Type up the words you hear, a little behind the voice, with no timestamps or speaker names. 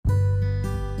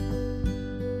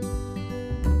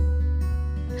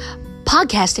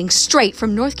Podcasting straight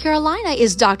from North Carolina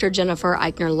is Dr. Jennifer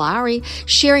Eichner Lowry,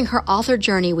 sharing her author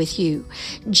journey with you.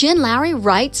 Jen Lowry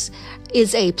Writes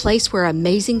is a place where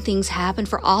amazing things happen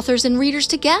for authors and readers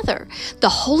together. The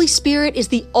Holy Spirit is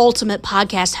the ultimate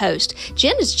podcast host.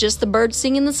 Jen is just the bird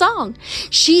singing the song.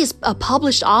 She is a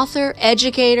published author,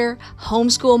 educator,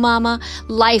 homeschool mama,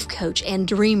 life coach, and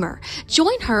dreamer.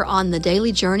 Join her on the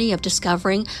daily journey of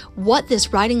discovering what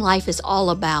this writing life is all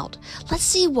about. Let's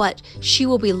see what she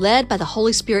will be led by the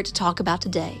Holy Spirit to talk about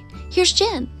today. Here's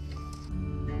Jen.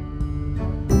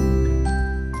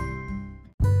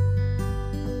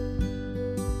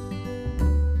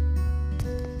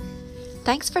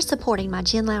 Thanks for supporting my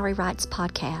Jen Lowry Writes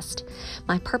podcast.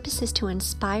 My purpose is to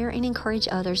inspire and encourage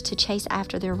others to chase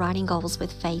after their writing goals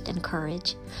with faith and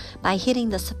courage. By hitting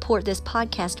the support this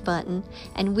podcast button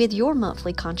and with your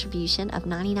monthly contribution of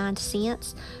 99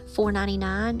 cents,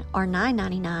 $4.99, or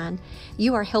 $9.99,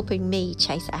 you are helping me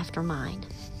chase after mine.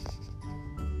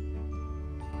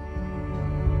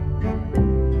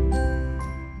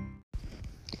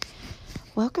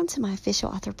 Welcome to my official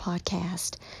author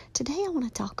podcast. Today I want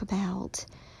to talk about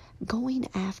going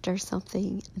after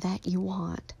something that you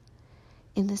want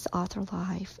in this author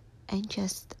life and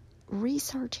just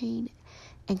researching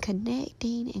and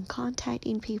connecting and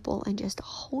contacting people and just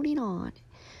holding on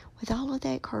with all of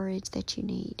that courage that you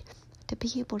need to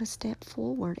be able to step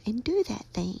forward and do that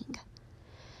thing.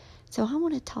 So I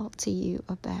want to talk to you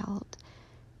about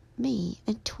me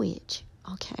and Twitch.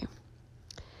 Okay.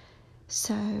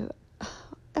 So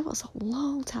that was a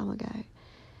long time ago.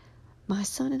 My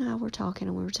son and I were talking,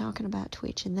 and we were talking about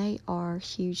Twitch, and they are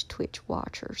huge Twitch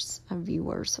watchers,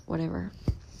 viewers, whatever.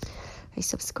 They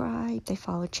subscribe, they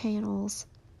follow channels.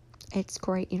 It's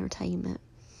great entertainment.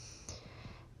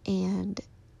 And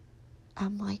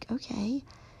I'm like, okay,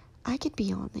 I could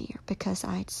be on there, because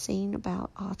I'd seen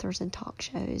about authors and talk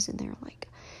shows, and they're like,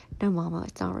 no, Mama,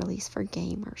 it's not released for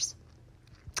gamers.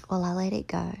 Well, I let it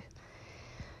go.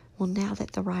 Well, now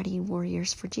that the Writing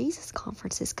Warriors for Jesus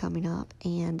conference is coming up,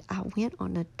 and I went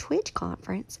on a Twitch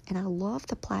conference, and I loved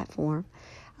the platform.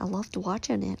 I loved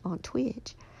watching it on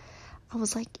Twitch. I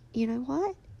was like, you know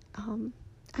what?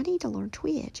 I need to learn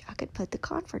Twitch. I could put the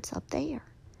conference up there.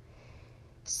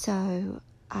 So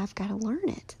I've got to learn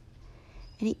it.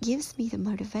 And it gives me the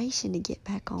motivation to get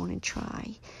back on and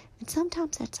try. And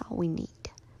sometimes that's all we need.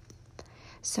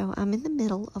 So I'm in the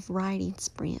middle of writing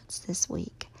sprints this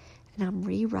week. And I'm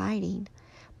rewriting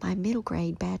my middle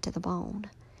grade Bad to the Bone.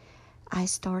 I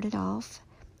started off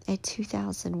at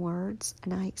 2,000 words,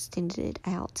 and I extended it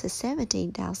out to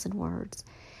 17,000 words.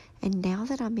 And now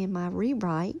that I'm in my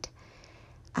rewrite,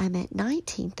 I'm at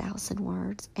 19,000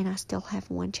 words, and I still have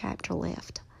one chapter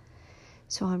left.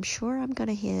 So I'm sure I'm going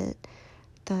to hit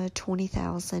the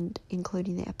 20,000,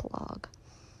 including the epilogue.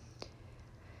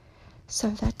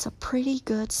 So that's a pretty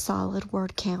good solid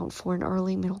word count for an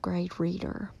early middle grade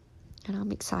reader. And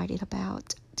I'm excited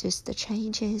about just the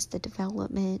changes, the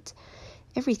development,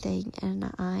 everything.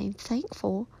 And I'm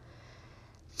thankful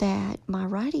that my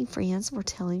writing friends were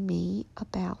telling me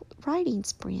about writing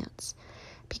sprints,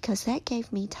 because that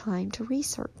gave me time to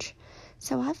research.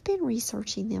 So I've been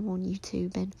researching them on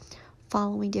YouTube and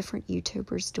following different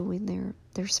YouTubers doing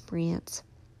their sprints.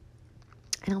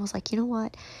 And I was like, you know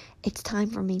what? It's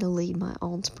time for me to lead my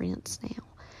own sprints now.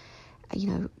 You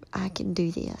know, I can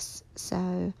do this.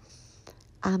 So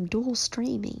I'm dual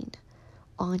streaming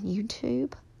on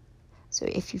YouTube. So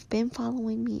if you've been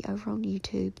following me over on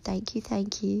YouTube, thank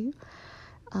you.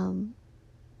 But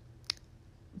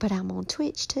I'm on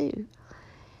Twitch too.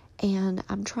 And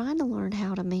I'm trying to learn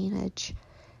how to manage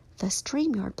the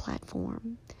StreamYard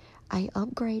platform. I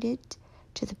upgraded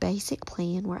to the basic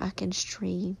plan where I can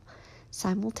stream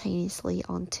simultaneously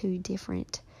on 2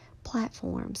 different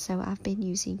platforms. So I've been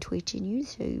using Twitch and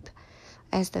YouTube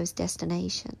as those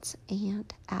destinations,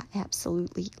 and I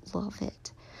absolutely love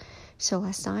it. So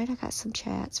last night I got some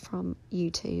chats from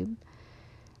YouTube.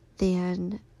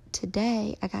 Then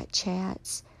today I got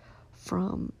chats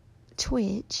from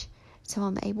Twitch, so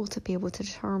I'm able to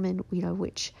determine, you know,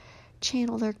 which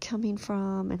channel they're coming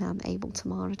from, and I'm able to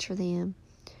monitor them.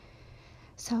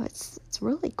 So it's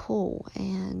really cool,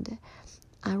 and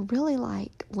I really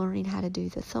like learning how to do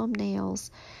the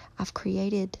thumbnails. I've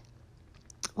created.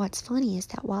 What's funny is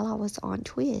that while I was on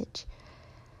Twitch,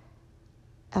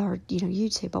 or, you know,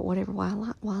 YouTube, or whatever,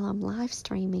 while I'm live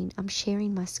streaming, I'm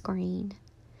sharing my screen,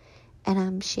 and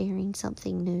I'm sharing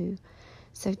something new.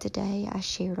 So today I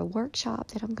shared a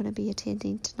workshop that I'm going to be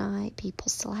attending tonight. People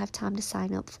still have time to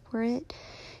sign up for it.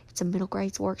 It's a middle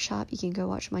grades workshop. You can go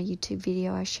watch my YouTube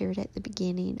video. I shared at the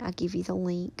beginning. I give you the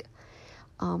link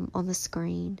on the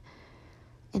screen.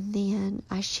 And then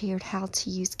I shared how to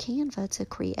use Canva to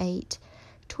create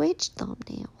Twitch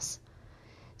thumbnails.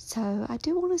 So I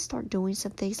do want to start doing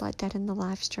some things like that in the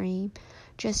live stream.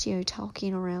 Just,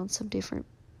 talking around some different,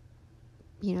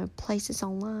 places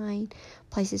online,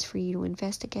 places for you to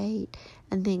investigate,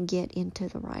 and then get into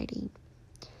the writing.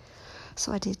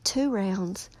 So I did 2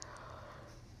 rounds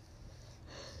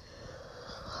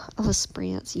of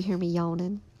sprints. You hear me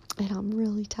yawning, and I'm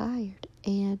really tired.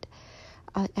 And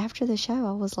after the show,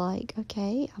 I was like,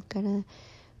 okay, I'm going to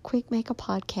quick make a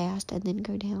podcast and then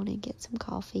go down and get some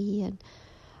coffee and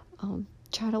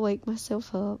try to wake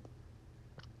myself up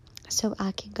so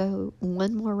I can go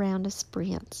one more round of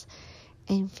sprints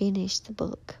and finish the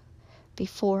book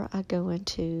before I go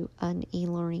into an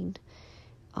e-learning,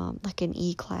 like an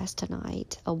e-class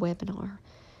tonight, a webinar.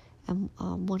 And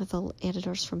one of the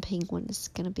editors from Penguin is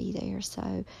going to be there. So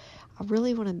I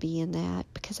really want to be in that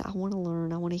because I want to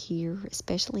learn. I want to hear,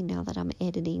 especially now that I'm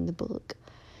editing the book.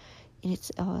 And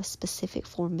it's specific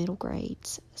for middle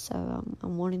grades. So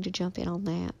I'm wanting to jump in on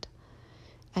that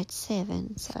at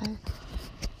 7. So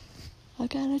I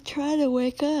got to try to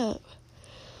wake up.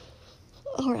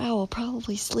 Or I will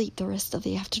probably sleep the rest of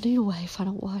the afternoon away if I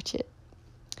don't watch it.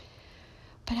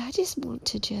 But I just want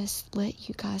to just let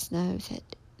you guys know that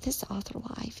this author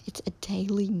life, it's a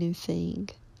daily new thing.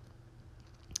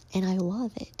 And I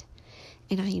love it.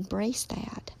 And I embrace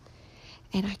that.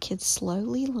 And I can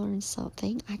slowly learn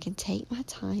something. I can take my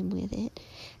time with it.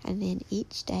 And then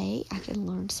each day I can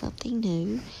learn something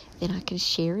new. Then I can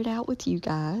share it out with you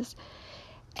guys.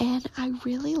 And I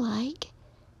really like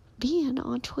being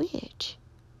on Twitch.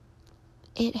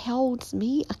 It holds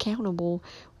me accountable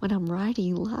when I'm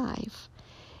writing live.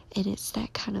 And it's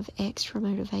that kind of extra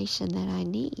motivation that I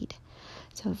need.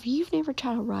 So if you've never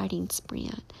tried a writing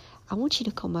sprint, I want you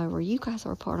to come over. You guys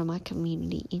are a part of my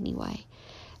community anyway.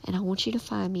 And I want you to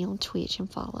find me on Twitch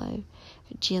and follow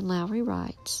Jen Lowry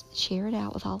Writes. Share it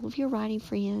out with all of your writing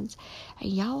friends. And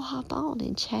y'all hop on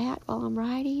and chat while I'm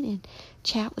writing and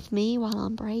chat with me while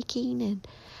I'm breaking. And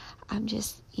I'm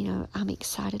just, I'm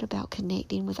excited about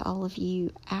connecting with all of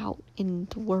you out in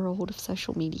the world of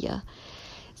social media.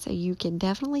 So you can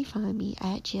definitely find me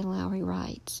at Jen Lowry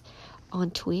Writes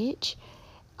on Twitch.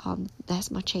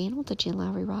 That's my channel, the Jen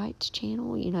Lowry Writes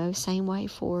channel. Same way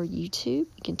for YouTube.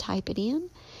 You can type it in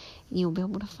and you'll be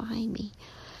able to find me.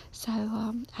 So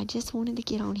I just wanted to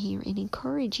get on here and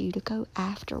encourage you to go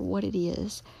after what it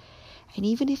is. And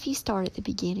even if you start at the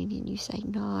beginning and you say,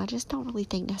 no, I just don't really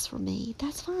think that's for me,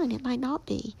 that's fine. It might not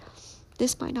be.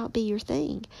 This might not be your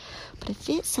thing. But if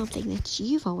it's something that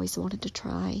you've always wanted to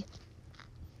try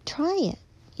it.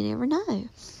 You never know.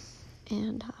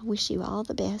 And I wish you all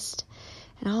the best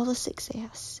and all the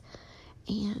success.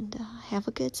 And have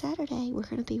a good Saturday. We're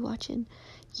going to be watching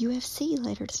UFC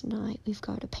later tonight. We've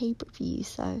got a pay-per-view.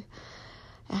 So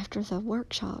after the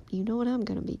workshop, you know what I'm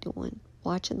going to be doing.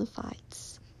 Watching the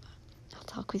fights. I'll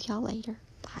talk with y'all later.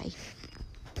 Bye.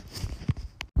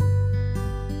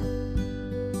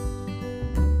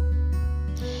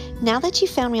 Now that you've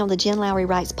found me on the Jen Lowry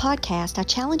Writes podcast, I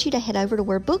challenge you to head over to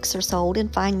where books are sold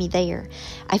and find me there.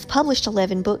 I've published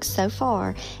 11 books so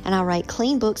far, and I write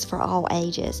clean books for all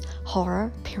ages.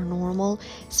 Horror, paranormal,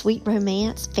 sweet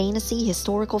romance, fantasy,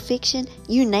 historical fiction,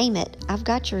 you name it. I've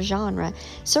got your genre.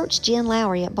 Search Jen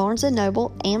Lowry at Barnes &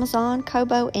 Noble, Amazon,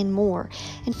 Kobo, and more.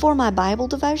 And for my Bible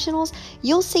devotionals,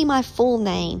 you'll see my full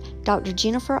name, Dr.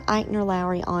 Jennifer Eichner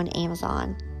Lowry, on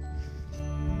Amazon.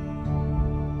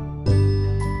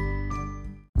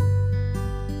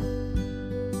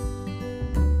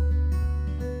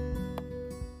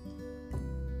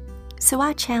 So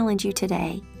I challenge you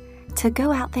today to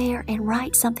go out there and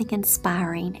write something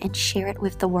inspiring and share it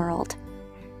with the world.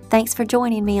 Thanks for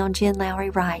joining me on Jen Lowry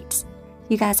Writes.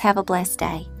 You guys have a blessed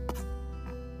day.